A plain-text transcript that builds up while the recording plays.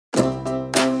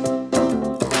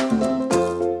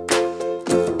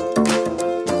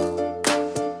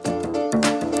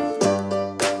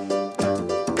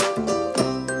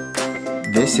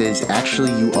This is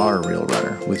Actually You Are a Real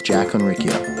Runner with Jacqueline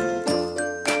Riccio.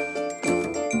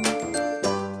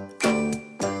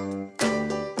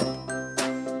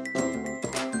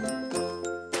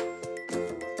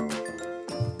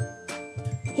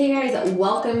 Hey guys,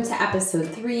 welcome to episode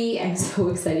 3. I'm so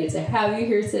excited to have you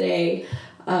here today.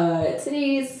 We're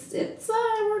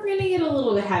gonna get a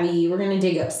little bit heavy. We're gonna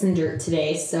dig up some dirt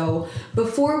today. So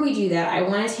before we do that, I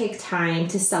want to take time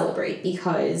to celebrate,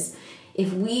 because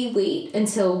if we wait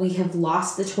until we have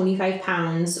lost the 25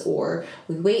 pounds, or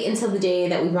we wait until the day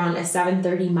that we run a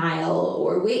 7:30 mile,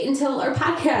 or wait until our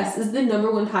podcast is the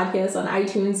 #1 podcast on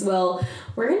iTunes, well,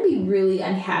 we're going to be really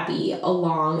unhappy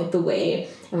along the way,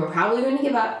 and we're probably going to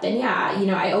give up. And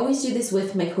I always do this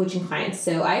with my coaching clients,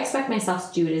 so I expect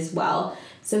myself to do it as well.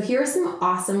 So here are some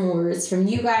awesome words from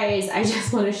you guys. I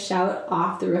just want to shout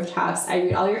off the rooftops. I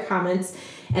read all your comments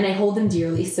and I hold them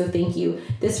dearly, so thank you.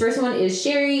 This first one is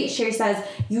Sherry. Sherry says,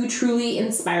 "You truly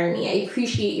inspire me. I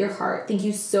appreciate your heart. Thank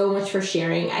you so much for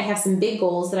sharing. I have some big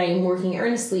goals that I am working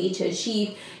earnestly to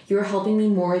achieve. You are helping me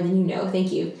more than you know.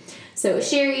 Thank you." So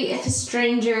Sherry, a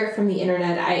stranger from the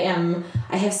internet,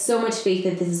 I have so much faith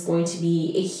that this is going to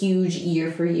be a huge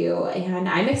year for you, and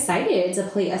I'm excited to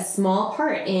play a small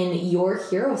part in your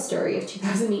hero story of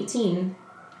 2018.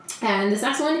 And this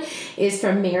next one is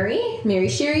from Mary. Mary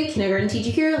Sherry, kindergarten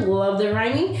teacher here. Love the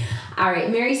rhyming. All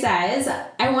right, Mary says,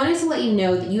 "I wanted to let you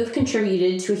know that you have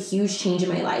contributed to a huge change in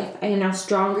my life. I am now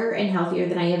stronger and healthier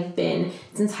than I have been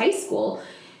since high school.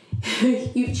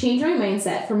 You've changed my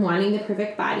mindset from wanting the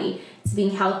perfect body to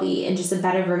being healthy and just a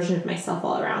better version of myself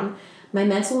all around. My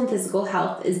mental and physical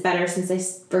health is better since I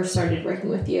first started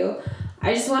working with you.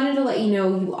 I just wanted to let you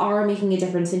know you are making a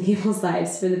difference in people's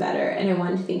lives for the better, and I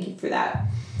wanted to thank you for that."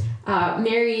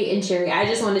 Mary and Sherry, I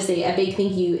just want to say a big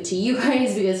thank you to you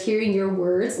guys, because hearing your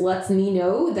words lets me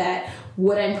know that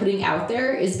what I'm putting out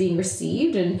there is being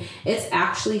received and it's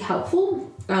actually helpful.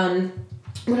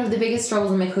 One of the biggest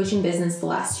struggles in my coaching business the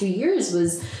last 2 years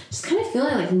was just kind of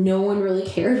feeling like no one really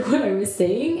cared what I was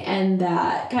saying, and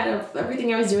that kind of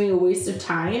everything I was doing a waste of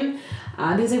time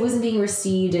because I wasn't being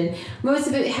received, and most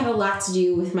of it had a lot to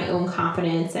do with my own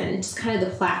confidence and just kind of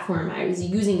the platform I was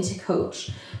using to coach.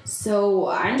 So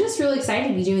I'm just really excited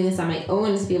to be doing this on my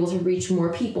own, to be able to reach more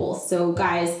people. So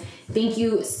guys, thank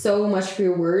you so much for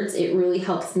your words. It really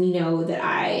helps me know that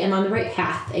I am on the right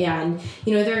path, and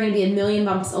there are going to be a million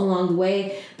bumps along the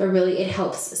way, but really it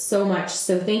helps so much.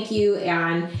 So thank you.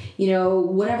 And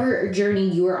whatever journey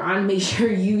you are on, make sure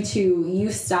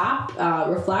you stop,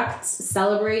 reflect,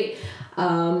 celebrate.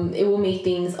 It will make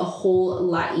things a whole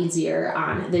lot easier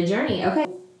on the journey. Okay.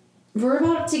 We're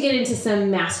about to get into some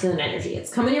masculine energy.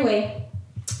 It's coming your way.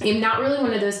 I'm not really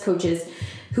one of those coaches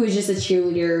who is just a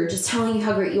cheerleader, just telling you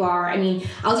how great you are. I mean,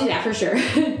 I'll do that for sure.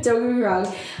 Don't get me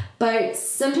wrong. But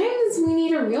sometimes we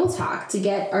need a real talk to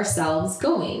get ourselves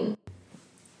going.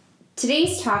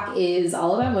 Today's talk is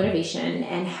all about motivation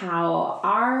and how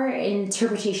our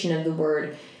interpretation of the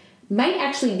word might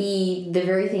actually be the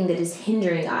very thing that is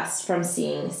hindering us from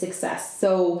seeing success.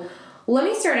 So let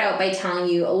me start out by telling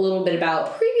you a little bit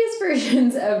about previous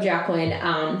versions of Jacqueline.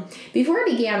 Before I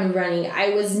began running,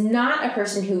 I was not a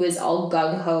person who was all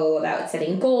gung-ho about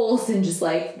setting goals and just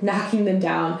knocking them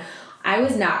down. I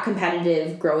was not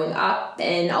competitive growing up,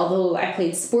 and although I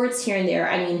played sports here and there,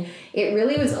 it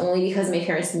really was only because my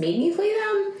parents made me play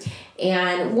them.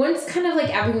 And once kind of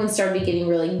everyone started getting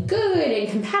really good and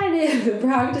competitive and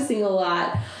practicing a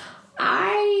lot,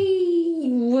 I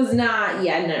was not,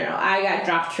 I got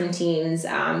dropped from teams.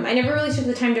 I never really took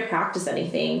the time to practice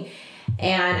anything.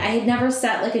 And I had never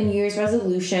set a New Year's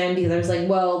resolution, because I was like,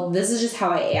 well, this is just how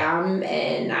I am,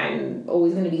 and I'm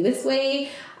always going to be this way.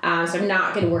 So I'm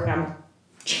not going to work on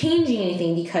changing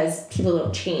anything, because people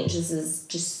don't change. This is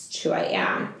just who I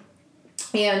am.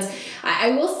 And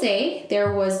I will say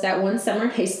there was that one summer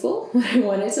in high school when I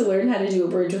wanted to learn how to do a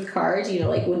bridge with cards,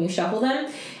 when you shuffle them.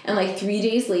 And 3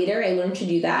 days later, I learned to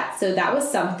do that. So that was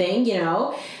something,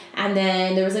 And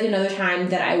then there was another time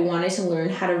that I wanted to learn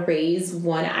how to raise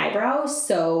one eyebrow.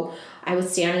 So I would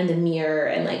stand in the mirror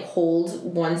and hold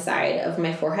one side of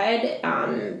my forehead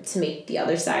to make the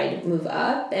other side move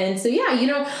up. And so,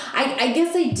 I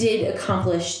guess I did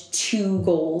accomplish 2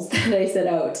 goals that I set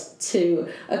out to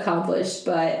accomplish.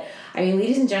 But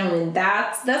ladies and gentlemen,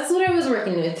 that's what I was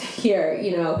working with here,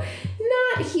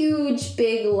 not huge,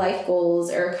 big life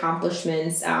goals or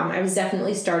accomplishments. I was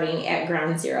definitely starting at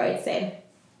ground zero, I'd say.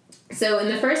 So in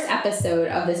the first episode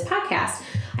of this podcast,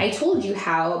 I told you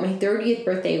how my 30th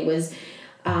birthday was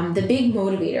the big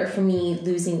motivator for me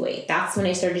losing weight. That's when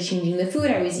I started changing the food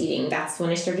I was eating. That's when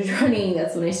I started running.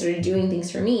 That's when I started doing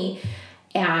things for me.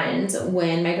 And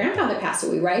when my grandfather passed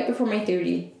away, right before my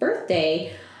 30th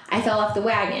birthday, I fell off the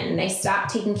wagon and I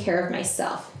stopped taking care of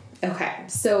myself. Okay,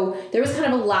 so there was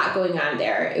kind of a lot going on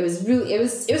there. It was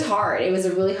hard. It was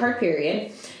a really hard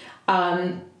period.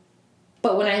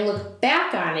 But when I look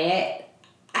back on it,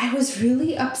 I was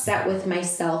really upset with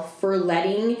myself for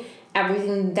letting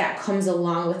everything that comes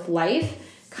along with life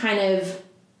kind of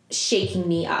shaking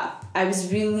me up. I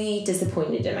was really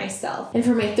disappointed in myself. And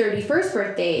for my 31st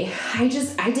birthday, I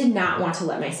did not want to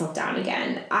let myself down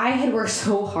again. I had worked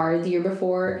so hard the year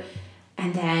before,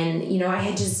 and then, I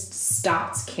had just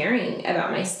stopped caring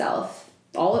about myself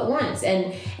all at once.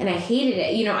 And I hated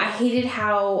it. I hated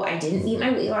how I didn't meet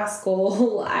my weight loss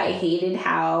goal. I hated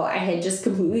how I had just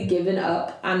completely given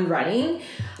up on running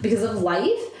because of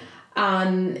life.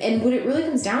 And what it really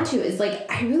comes down to is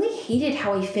I really hated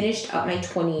how I finished up my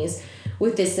 20s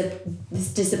with this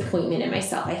disappointment in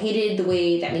myself. I hated the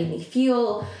way that made me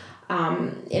feel.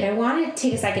 And I want to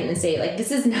take a second and say,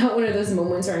 this is not one of those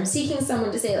moments where I'm seeking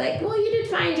someone to say, well, you did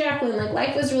fine, Jacqueline.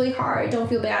 Life was really hard. Don't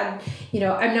feel bad.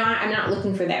 I'm not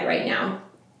looking for that right now.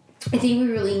 I think we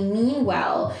really mean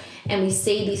well, and we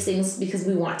say these things because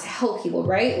we want to help people,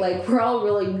 right? We're all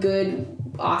really good,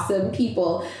 awesome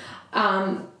people.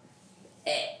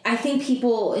 I think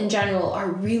people in general are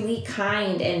really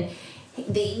kind, and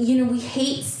we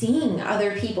hate seeing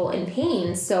other people in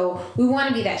pain, so we want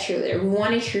to be that cheerleader. We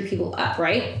want to cheer people up,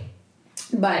 right?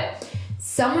 But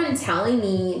someone telling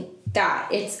me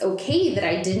that it's okay that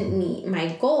I didn't meet my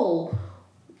goal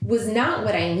was not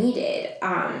what I needed.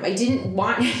 I didn't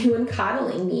want anyone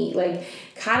coddling me,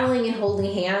 coddling and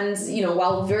holding hands,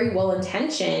 while very well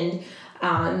intentioned,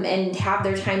 and have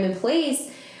their time and place.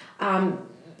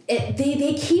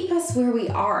 They keep us where we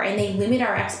are, and they limit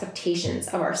our expectations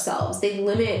of ourselves. They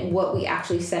limit what we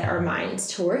actually set our minds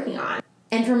to working on.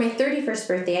 And for my 31st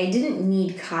birthday, I didn't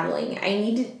need coddling. I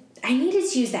needed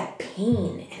to use that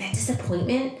pain and that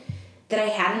disappointment that I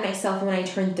had in myself when I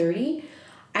turned 30.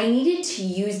 I needed to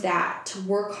use that to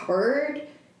work hard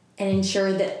and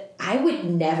ensure that I would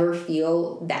never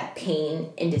feel that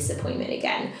pain and disappointment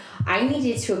again. I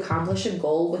needed to accomplish a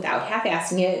goal without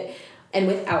half-assing it and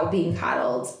without being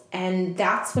coddled. And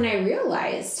that's when I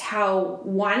realized how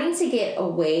wanting to get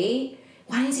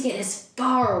as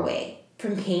far away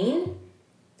from pain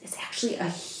is actually a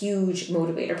huge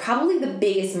motivator, probably the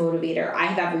biggest motivator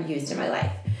I've ever used in my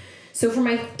life. So for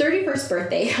my 31st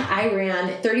birthday, I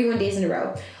ran 31 days in a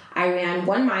row. I ran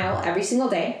 1 mile every single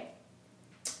day.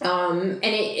 And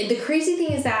the crazy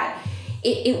thing is that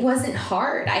it wasn't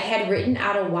hard. I had written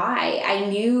out a why. I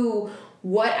knew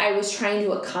what I was trying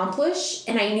to accomplish,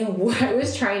 and I knew what I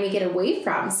was trying to get away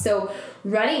from. So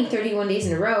running 31 days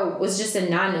in a row was just a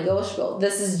non-negotiable.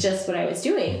 This is just what I was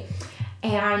doing.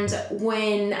 And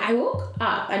when I woke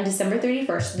up on December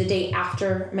 31st, the day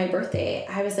after my birthday,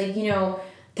 I was like,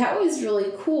 that was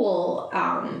really cool.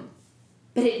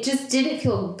 But it just didn't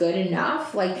feel good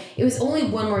enough. It was only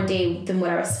one more day than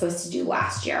what I was supposed to do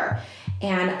last year.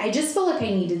 And I just felt like I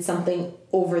needed something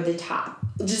over the top,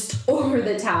 just over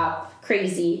the top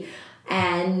crazy.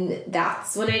 And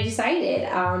that's when I decided,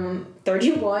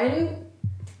 31,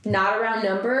 not a round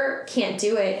number, can't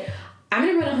do it. I'm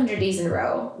going to run 100 days in a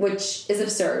row, which is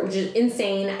absurd, which is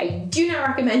insane. I do not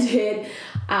recommend it.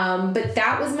 But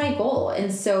that was my goal.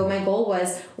 And so my goal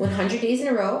was 100 days in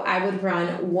a row, I would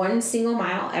run 1 single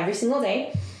mile every single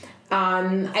day.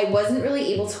 I wasn't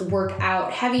really able to work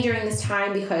out heavy during this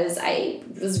time because I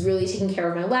was really taking care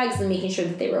of my legs and making sure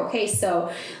that they were okay.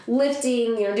 So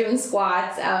lifting, doing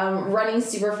squats, running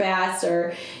super fast,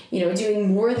 or,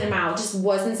 doing more than a mile just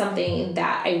wasn't something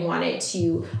that I wanted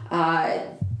to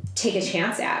take a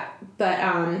chance at. But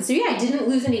I didn't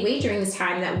lose any weight during this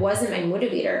time. That wasn't my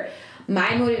motivator.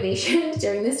 My motivation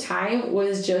during this time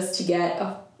was just to get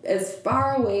as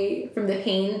far away from the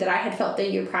pain that I had felt the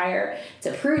year prior,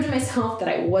 to prove to myself that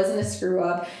I wasn't a screw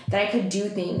up, that I could do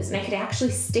things and I could actually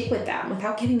stick with them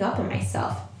without giving up on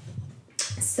myself.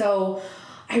 So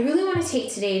I really want to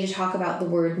take today to talk about the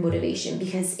word motivation,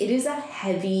 because it is a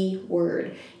heavy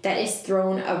word that is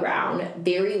thrown around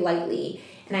very lightly.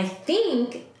 And I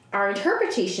think our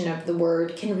interpretation of the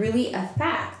word can really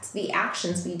affect the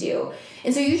actions we do.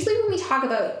 And so usually when we talk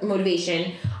about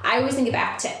motivation, I always think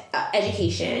back to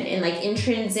education and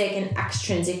intrinsic and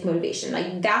extrinsic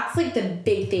motivation. That's the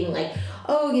big thing.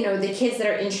 The kids that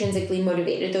are intrinsically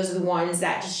motivated, those are the ones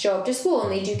that just show up to school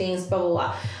and they do things, blah, blah,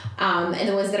 blah. And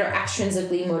the ones that are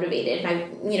extrinsically motivated,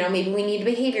 maybe we need a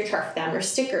behavior chart for them or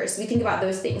stickers. We think about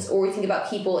those things, or we think about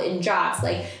people in jobs.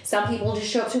 Some people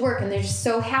just show up to work and they're just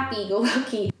so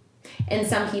happy-go-lucky. And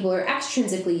some people are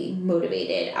extrinsically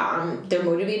motivated. They're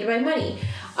motivated by money.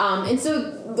 And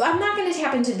so I'm not going to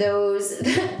tap into those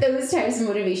types of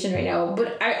motivation right now,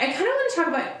 but I kind of want to talk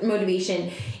about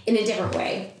motivation in a different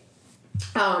way.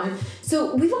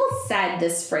 So we've all said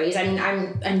this phrase. I mean,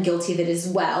 I'm guilty of it as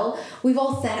well. We've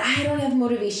all said, I don't have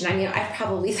motivation. I mean, I've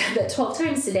probably said that 12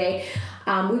 times today.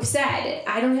 We've said,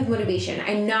 I don't have motivation.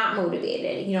 I'm not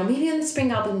motivated. You know, maybe in the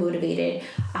spring I'll be motivated.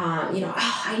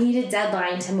 I need a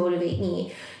deadline to motivate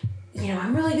me. You know,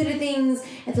 I'm really good at things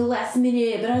at the last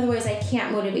minute, but otherwise I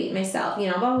can't motivate myself. You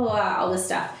know, blah, blah, blah, all this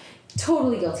stuff.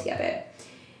 Totally guilty of it.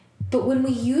 But when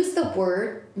we use the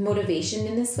word motivation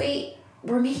in this way,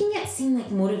 we're making it seem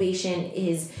like motivation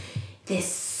is this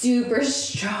super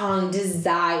strong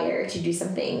desire to do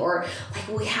something, or like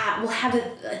we'll have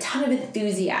a ton of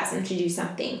enthusiasm to do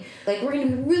something. Like we're going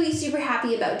to be really super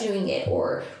happy about doing it,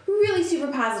 or really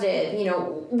super positive. You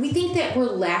know, we think that we're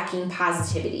lacking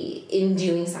positivity in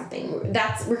doing something.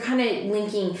 We're kind of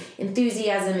linking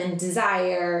enthusiasm and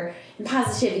desire and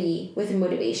positivity with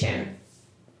motivation.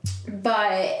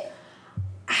 But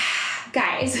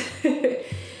guys,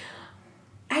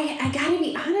 I gotta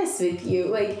be honest with you,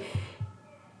 like,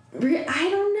 I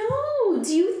don't know.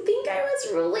 Do you think I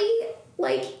was really,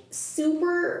 like,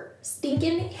 super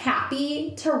stinking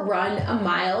happy to run a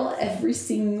mile every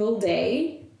single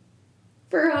day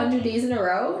for 100 days in a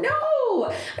row? No!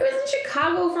 I was in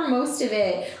Chicago for most of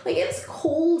it. Like, it's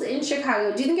cold in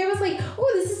Chicago. Do you think I was like,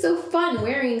 oh, this is so fun,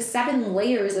 wearing 7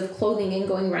 layers of clothing and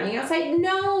going running outside?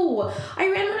 No! I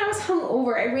ran when I was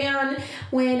hungover. I ran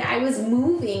when I was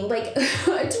moving, like,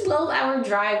 a 12-hour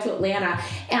drive to Atlanta,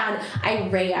 and I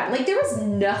ran. Like, there was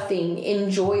nothing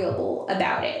enjoyable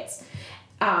about it.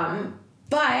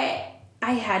 But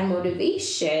I had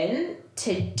motivation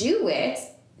to do it,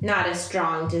 not a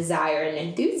strong desire and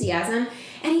enthusiasm.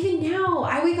 And even now,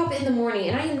 I wake up in the morning,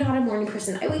 and I am not a morning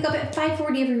person. I wake up at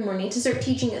 5:40 every morning to start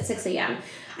teaching at 6 a.m.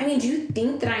 I mean, do you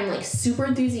think that I'm, like, super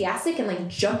enthusiastic and, like,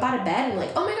 jump out of bed and,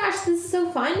 like, oh my gosh, this is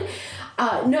so fun?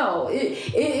 No.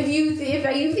 If you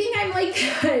think I'm like,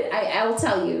 I'll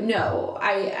tell you, no.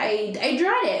 I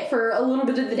dread it for a little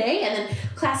bit of the day, and then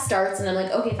class starts, and I'm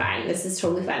like, okay, fine, this is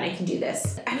totally fine. I can do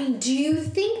this. I mean, do you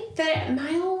think that at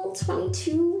mile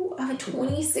 22 of a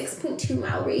 26.2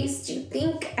 mile race, do you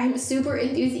think I'm super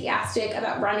enthusiastic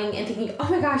about running and thinking, oh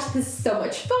my gosh, this is so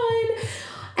much fun?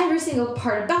 Every single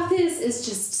part about this is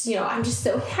just, you know, I'm just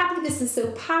so happy. This is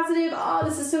so positive. Oh,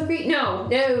 this is so great. No.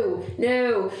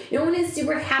 No one is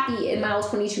super happy in mile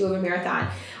 22 of a marathon.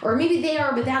 Or maybe they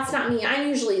are, but that's not me. I'm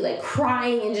usually, like,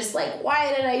 crying and just like,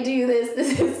 why did I do this?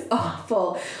 This is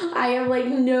awful. I have, like,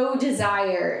 no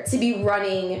desire to be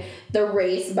running the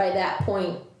race by that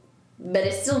point, but I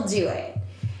still do it.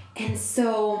 And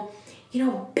so, you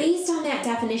know, based on that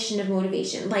definition of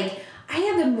motivation, like, I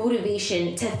had the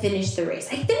motivation to finish the race.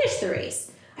 I finished the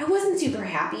race. I wasn't super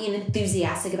happy and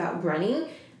enthusiastic about running,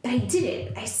 but I did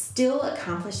it. I still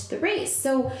accomplished the race.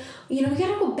 So, you know, we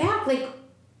gotta go back, like,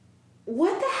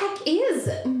 what the heck is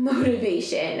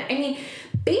motivation? I mean,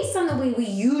 based on the way we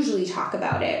usually talk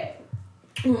about it,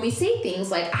 when we say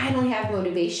things like, I don't have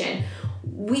motivation,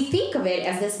 we think of it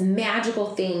as this magical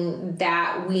thing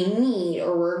that we need,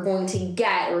 or we're going to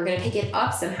get, or we're going to pick it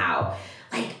up somehow.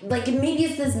 Like maybe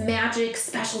it's this magic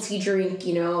specialty drink,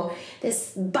 you know,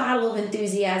 this bottle of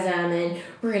enthusiasm, and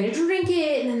we're going to drink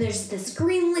it, and then there's this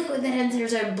green liquid that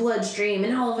enters our bloodstream,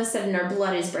 and all of a sudden our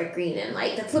blood is bright green, and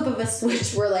like the flip of a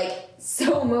switch, we're like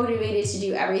so motivated to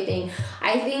do everything.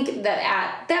 I think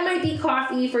that might be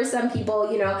coffee for some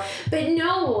people, you know, but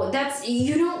no,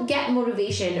 you don't get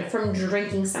motivation from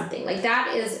drinking something. Like,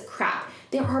 that is crap.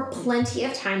 There are plenty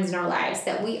of times in our lives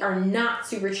that we are not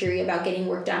super cheery about getting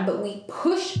work done, but we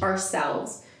push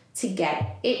ourselves to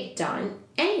get it done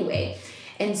anyway.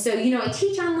 And so, you know, I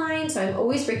teach online, so I'm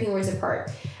always breaking words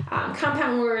apart.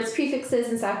 Compound words, prefixes,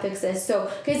 and suffixes. So,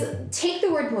 guys, take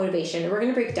the word motivation, and we're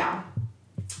going to break it down.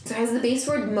 So it has the base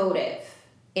word motive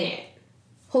in it.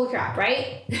 Holy crap,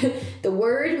 right? The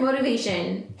word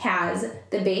motivation has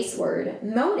the base word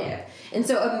motive. And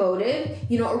so a motive,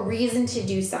 you know, a reason to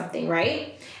do something,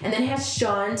 right? And then it has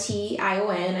Shun,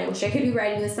 T-I-O-N. I wish I could be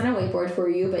writing this on a whiteboard for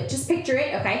you, but just picture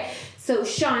it, okay? So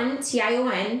Shun,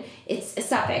 T-I-O-N, it's a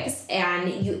suffix,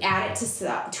 and you add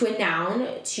it to a noun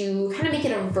to kind of make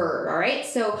it a verb, all right?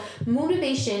 So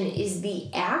motivation is the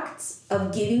act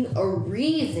of giving a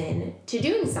reason to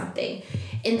doing something.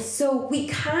 And so we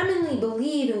commonly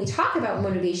believe, and we talk about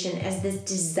motivation as this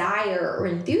desire or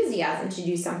enthusiasm to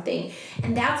do something.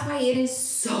 And that's why it is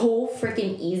so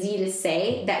freaking easy to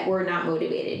say that we're not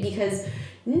motivated, because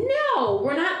no,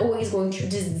 we're not always going to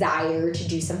desire to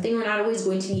do something. We're not always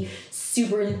going to be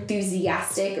super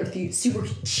enthusiastic or super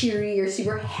cheery or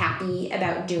super happy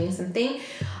about doing something.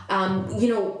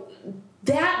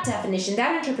 That definition,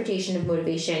 that interpretation of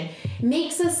motivation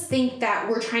makes us think that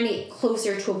we're trying to get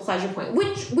closer to a pleasure point,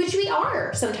 which we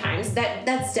are sometimes.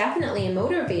 That's definitely a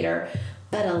motivator.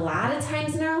 But a lot of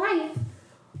times in our life,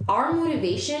 our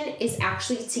motivation is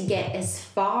actually to get as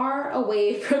far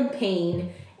away from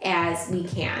pain as we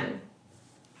can.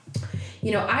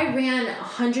 I ran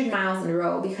 100 miles in a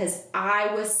row because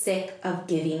I was sick of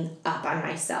giving up on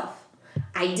myself.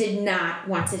 I did not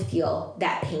want to feel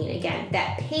that pain again.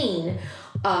 That pain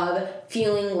of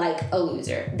feeling like a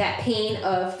loser. That pain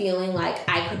of feeling like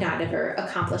I could not ever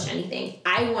accomplish anything.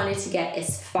 I wanted to get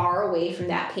as far away from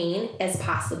that pain as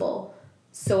possible.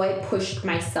 So I pushed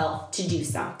myself to do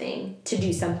something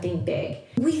big.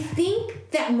 We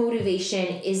think that motivation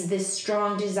is this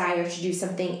strong desire to do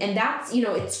something, and that's,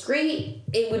 it's great.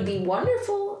 It would be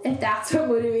wonderful if that's what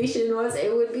motivation was.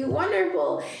 It would be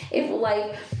wonderful if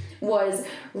life was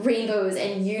rainbows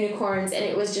and unicorns and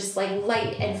it was just like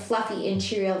light and fluffy and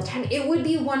cheery all the time. It would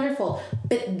be wonderful,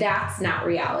 but that's not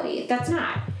reality. That's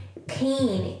not.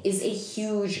 Pain is a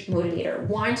huge motivator.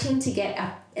 Wanting to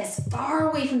get as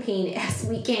far away from pain as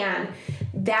we can,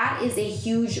 that is a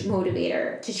huge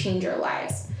motivator to change our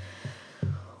lives.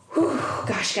 Whew,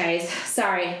 gosh, guys,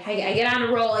 sorry. I get on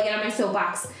a roll, I get on my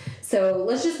soapbox. So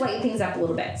let's just lighten things up a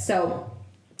little bit. So,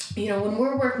 when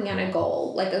we're working on a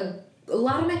goal, like a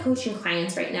lot of my coaching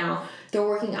clients right now, they're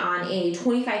working on a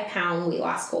 25-pound weight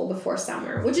loss goal before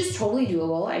summer, which is totally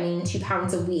doable. 2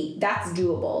 pounds a week, that's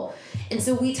doable. And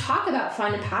so we talk about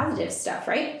fun and positive stuff,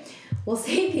 right? We'll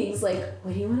say things like,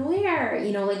 what do you want to wear?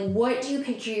 What do you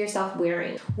picture yourself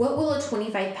wearing? What will a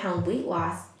 25-pound weight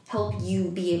loss help you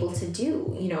be able to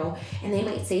do? And they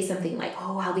might say something like,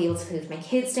 oh, I'll be able to play with my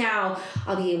kids now.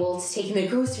 I'll be able to take in the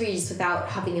groceries without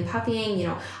huffing and puffing.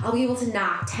 I'll be able to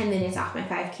knock 10 minutes off my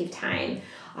 5K time.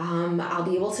 I'll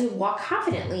be able to walk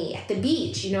confidently at the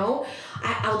beach. I'll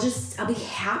be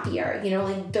happier.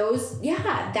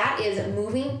 That is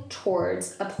moving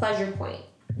towards a pleasure point.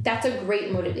 That's a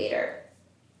great motivator.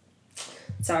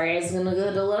 Sorry, I was going to go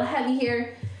a little heavy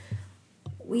here.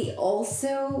 We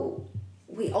also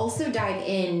dive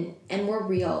in and we're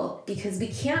real because we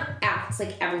can't act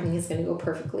like everything is going to go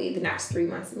perfectly the next 3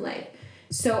 months in life.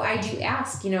 So I do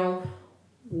ask,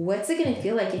 what's it going to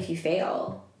feel like if you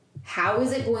fail? How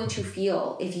is it going to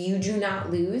feel if you do not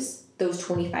lose those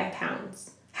 25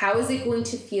 pounds? How is it going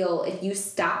to feel if you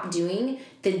stop doing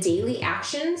the daily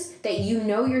actions that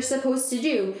you're supposed to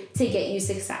do to get you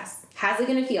success? How's it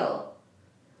going to feel?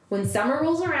 When summer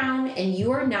rolls around and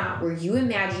you are not where you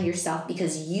imagined yourself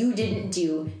because you didn't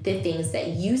do the things that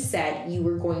you said you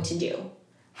were going to do,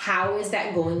 how is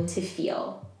that going to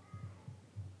feel?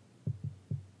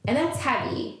 And that's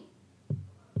heavy,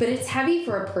 but it's heavy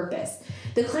for a purpose.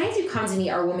 The clients who come to me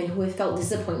are women who have felt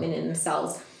disappointment in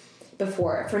themselves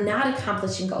before for not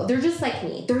accomplishing goals. They're just like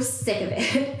me. They're sick of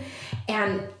it.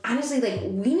 And honestly,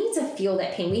 we need to feel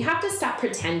that pain. We have to stop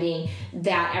pretending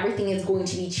that everything is going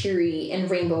to be cheery and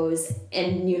rainbows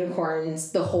and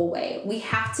unicorns the whole way. We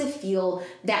have to feel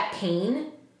that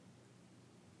pain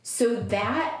so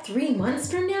that 3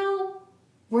 months from now,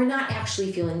 we're not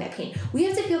actually feeling that pain. We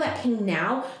have to feel that pain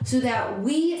now so that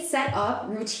we set up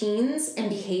routines and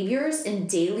behaviors and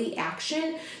daily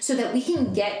action so that we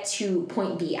can get to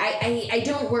point B. I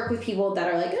don't work with people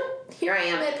that are like, oh, here I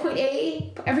am at point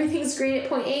A, everything's great at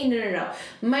point A. No.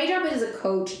 My job as a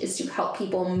coach is to help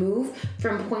people move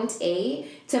from point A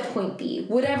to point B,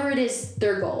 whatever it is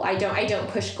their goal. I don't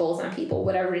push goals on people,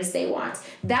 whatever it is they want.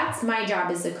 That's my job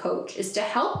as a coach, is to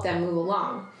help them move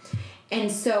along.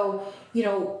 And so,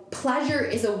 pleasure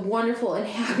is a wonderful and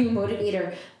happy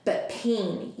motivator, but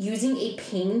pain, using a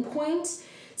pain point,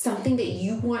 something that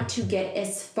you want to get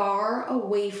as far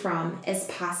away from as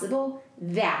possible,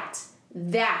 that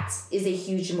is a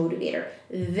huge motivator.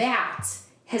 That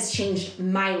has changed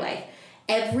my life.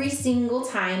 Every single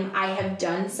time I have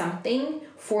done something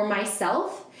for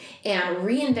myself and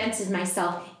reinvented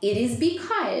myself, it is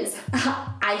because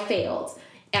I failed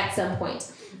at some point.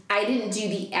 I didn't do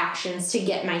the actions to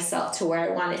get myself to where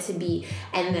I wanted to be.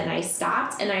 And then I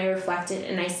stopped and I reflected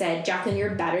and I said, Jacqueline,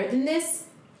 you're better than this.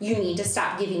 You need to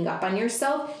stop giving up on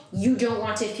yourself. You don't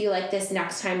want to feel like this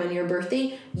next time on your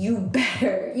birthday. You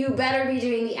better be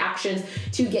doing the actions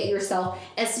to get yourself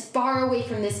as far away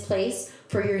from this place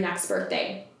for your next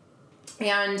birthday.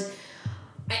 And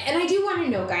I do want to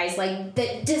know, guys,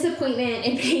 that disappointment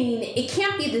and pain, it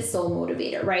can't be the sole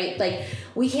motivator, right?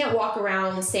 We can't walk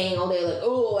around saying all day,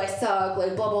 oh, I suck,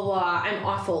 blah, blah, blah, I'm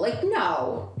awful.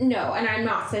 No, and I'm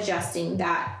not suggesting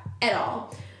that at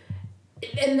all.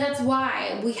 And that's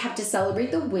why we have to celebrate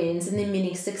the wins and the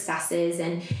mini successes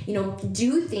and,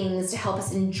 do things to help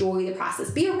us enjoy the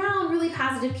process. Be around really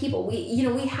positive people.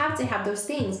 We have to have those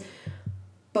things,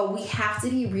 but we have to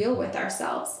be real with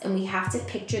ourselves and we have to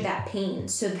picture that pain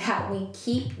so that we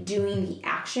keep doing the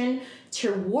action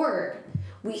to work.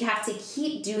 We have to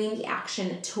keep doing the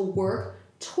action to work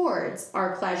towards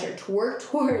our pleasure, to work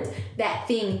towards that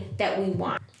thing that we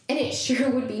want. And it sure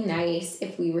would be nice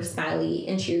if we were smiley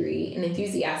and cheery and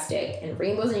enthusiastic and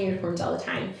rainbows and unicorns all the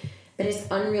time, but it's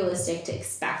unrealistic to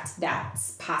expect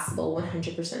that's possible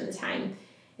 100% of the time.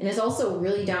 And it's also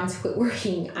really dumb to quit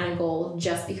working on a goal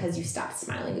just because you stopped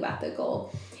smiling about the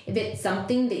goal. If it's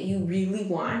something that you really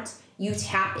want, you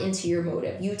tap into your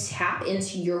motive, you tap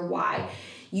into your why.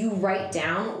 You write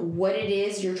down what it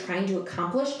is you're trying to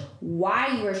accomplish,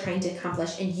 why you are trying to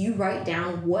accomplish, and you write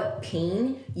down what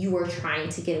pain you are trying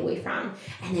to get away from.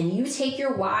 And then you take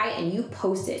your why and you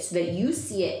post it so that you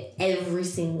see it every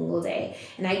single day.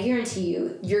 And I guarantee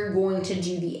you, you're going to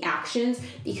do the actions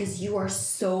because you are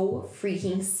so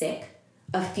freaking sick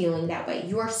of feeling that way.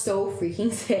 You are so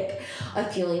freaking sick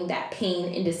of feeling that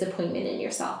pain and disappointment in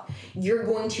yourself. You're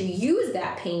going to use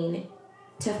that pain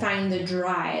to find the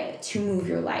drive to move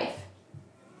your life.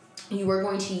 You are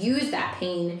going to use that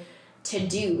pain to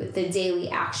do the daily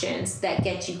actions that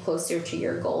get you closer to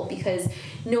your goal, because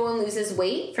no one loses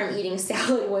weight from eating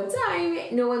salad one time.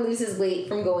 No one loses weight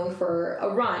from going for a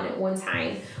run one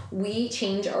time. We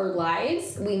change our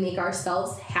lives. We make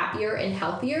ourselves happier and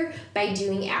healthier by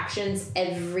doing actions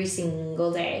every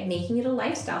single day, making it a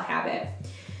lifestyle habit.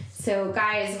 So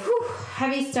guys,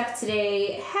 heavy stuff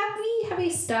today. Heavy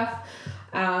stuff.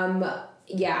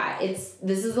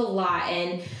 This is a lot,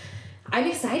 and I'm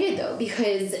excited though,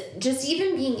 because just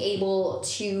even being able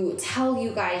to tell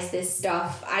you guys this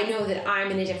stuff, I know that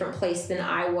I'm in a different place than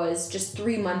I was just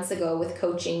 3 months ago with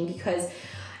coaching, because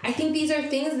I think these are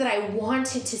things that I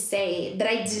wanted to say, but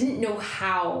I didn't know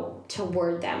how to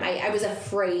word them. I was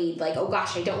afraid, like, oh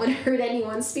gosh, I don't want to hurt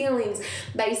anyone's feelings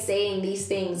by saying these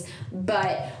things.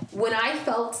 But when I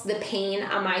felt the pain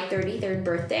on my 33rd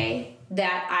birthday,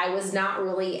 that I was not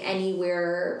really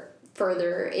anywhere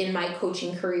further in my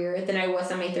coaching career than I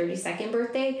was on my 32nd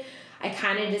birthday, I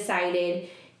kind of decided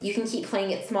you can keep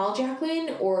playing it small,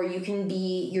 Jacqueline, or you can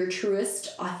be your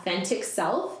truest, authentic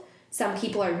self. Some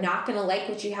people are not going to like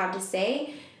what you have to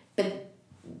say, but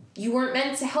you weren't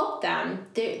meant to help them.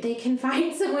 They can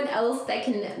find someone else that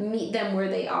can meet them where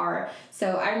they are.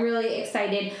 So I'm really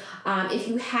excited. If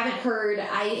you haven't heard,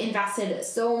 I invested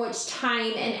so much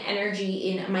time and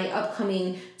energy in my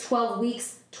upcoming 12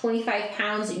 weeks, 25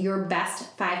 pounds, your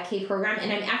best 5K program.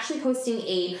 And I'm actually hosting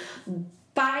a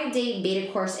 5-day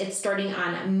beta course. It's starting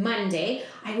on Monday.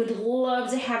 I would love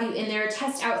to have you in there,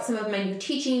 test out some of my new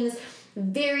teachings.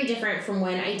 Very different from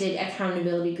when I did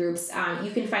accountability groups.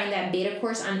 You can find that beta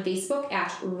course on Facebook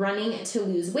at Running to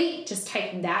Lose Weight. Just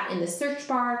type that in the search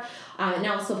bar, and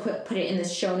I'll also put it in the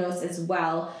show notes as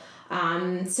well.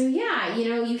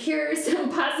 You hear some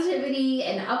positivity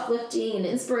and uplifting and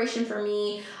inspiration from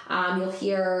me. You'll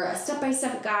hear a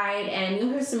step-by-step guide, and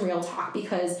you'll hear some real talk,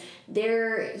 because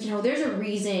there's a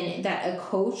reason that a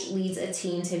coach leads a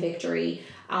team to victory.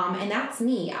 And that's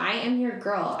me. I am your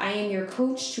girl. I am your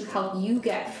coach to help you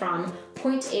get from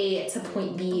point A to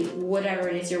point B, whatever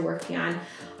it is you're working on.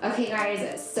 Okay,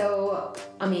 guys, so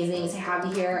amazing to have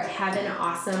you here. Have an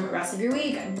awesome rest of your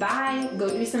week. Bye. Go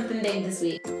do something big this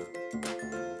week.